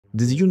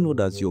Did you know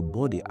that your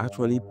body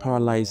actually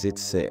paralyzes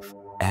itself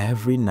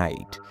every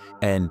night?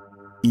 And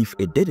if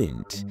it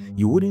didn't,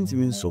 you wouldn't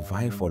even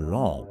survive for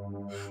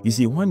long. You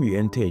see, when you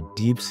enter a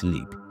deep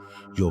sleep,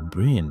 your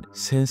brain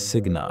sends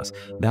signals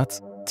that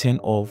turn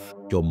off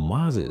your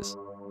muscles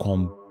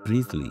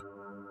completely.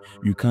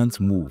 You can't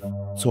move,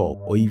 talk,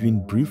 or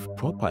even breathe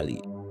properly.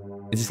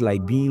 It is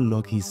like being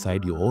locked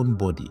inside your own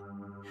body.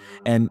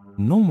 And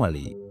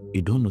normally,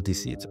 you don't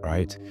notice it,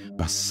 right?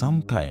 But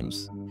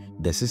sometimes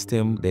there's a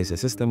system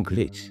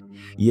glitch.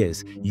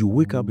 Yes, you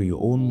wake up in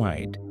your own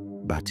mind,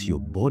 but your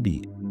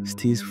body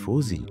stays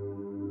frozen.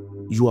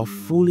 You are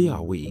fully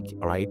awake,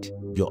 right?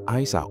 Your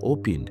eyes are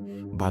opened,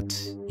 but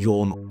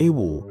you're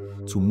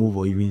unable to move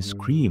or even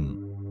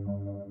scream.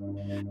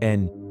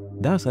 And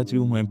that's actually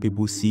when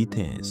people see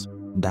things,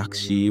 dark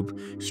shape,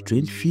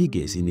 strange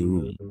figures in the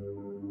room.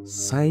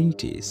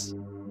 Scientists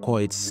call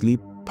it sleep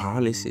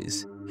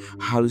paralysis,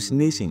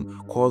 hallucination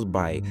caused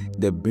by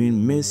the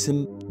brain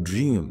mixing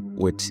dream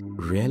with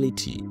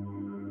reality.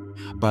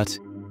 But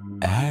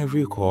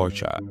every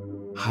culture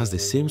has the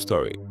same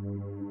story.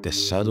 The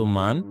shadow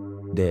man,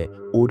 the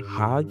old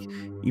hag,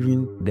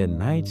 even the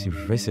night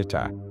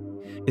visitor.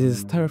 It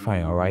is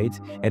terrifying, alright?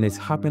 And it's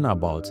happening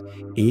about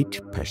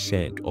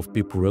 8% of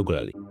people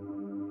regularly.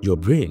 Your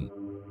brain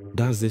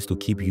does this to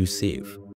keep you safe.